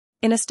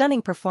In a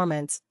stunning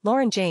performance,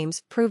 Lauren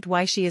James proved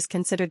why she is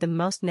considered the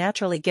most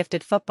naturally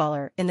gifted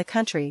footballer in the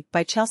country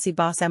by Chelsea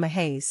boss Emma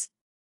Hayes.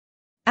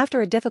 After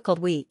a difficult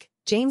week,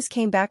 James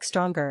came back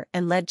stronger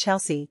and led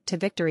Chelsea to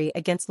victory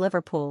against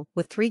Liverpool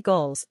with 3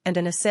 goals and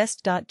an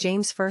assist.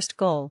 James' first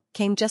goal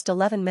came just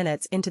 11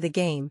 minutes into the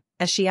game,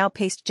 as she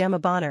outpaced Gemma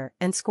Bonner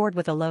and scored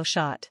with a low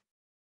shot.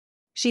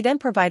 She then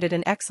provided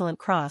an excellent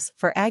cross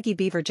for Aggie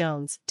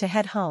Beever-Jones to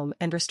head home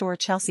and restore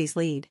Chelsea's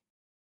lead.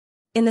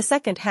 In the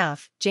second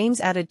half, James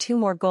added 2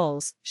 more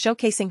goals,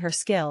 showcasing her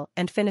skill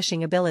and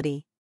finishing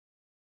ability.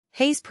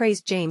 Hayes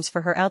praised James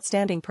for her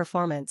outstanding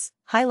performance,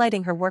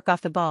 highlighting her work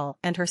off the ball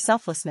and her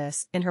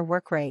selflessness in her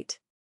work rate.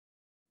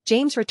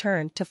 James'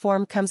 return to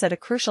form comes at a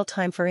crucial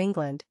time for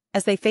England,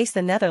 as they face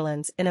the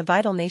Netherlands in a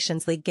vital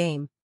Nations League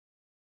game.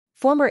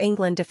 Former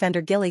England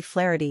defender Gilly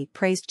Flaherty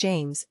praised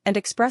James and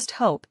expressed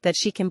hope that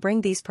she can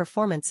bring these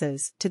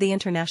performances to the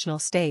international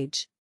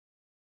stage.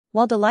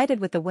 While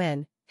delighted with the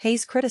win,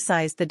 Hayes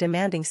criticized the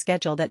demanding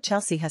schedule that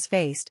Chelsea has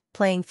faced,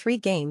 playing 3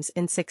 games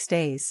in 6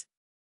 days.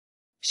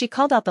 She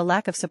called out the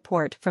lack of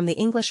support from the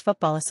English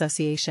Football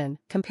Association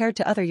compared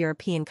to other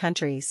European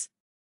countries.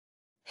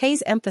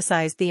 Hayes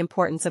emphasized the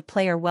importance of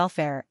player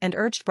welfare and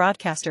urged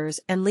broadcasters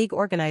and league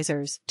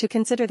organizers to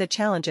consider the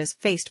challenges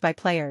faced by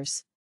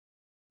players.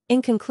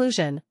 In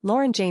conclusion,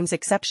 Lauren James'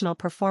 exceptional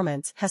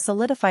performance has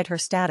solidified her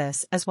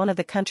status as one of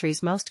the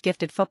country's most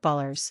gifted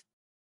footballers.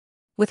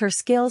 With her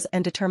skills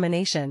and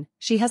determination,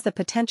 she has the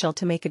potential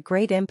to make a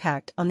great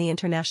impact on the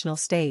international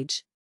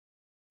stage.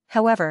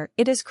 However,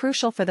 it is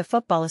crucial for the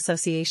Football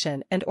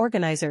Association and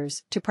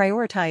organizers to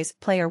prioritize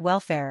player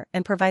welfare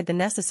and provide the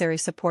necessary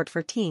support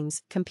for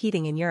teams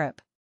competing in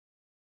Europe.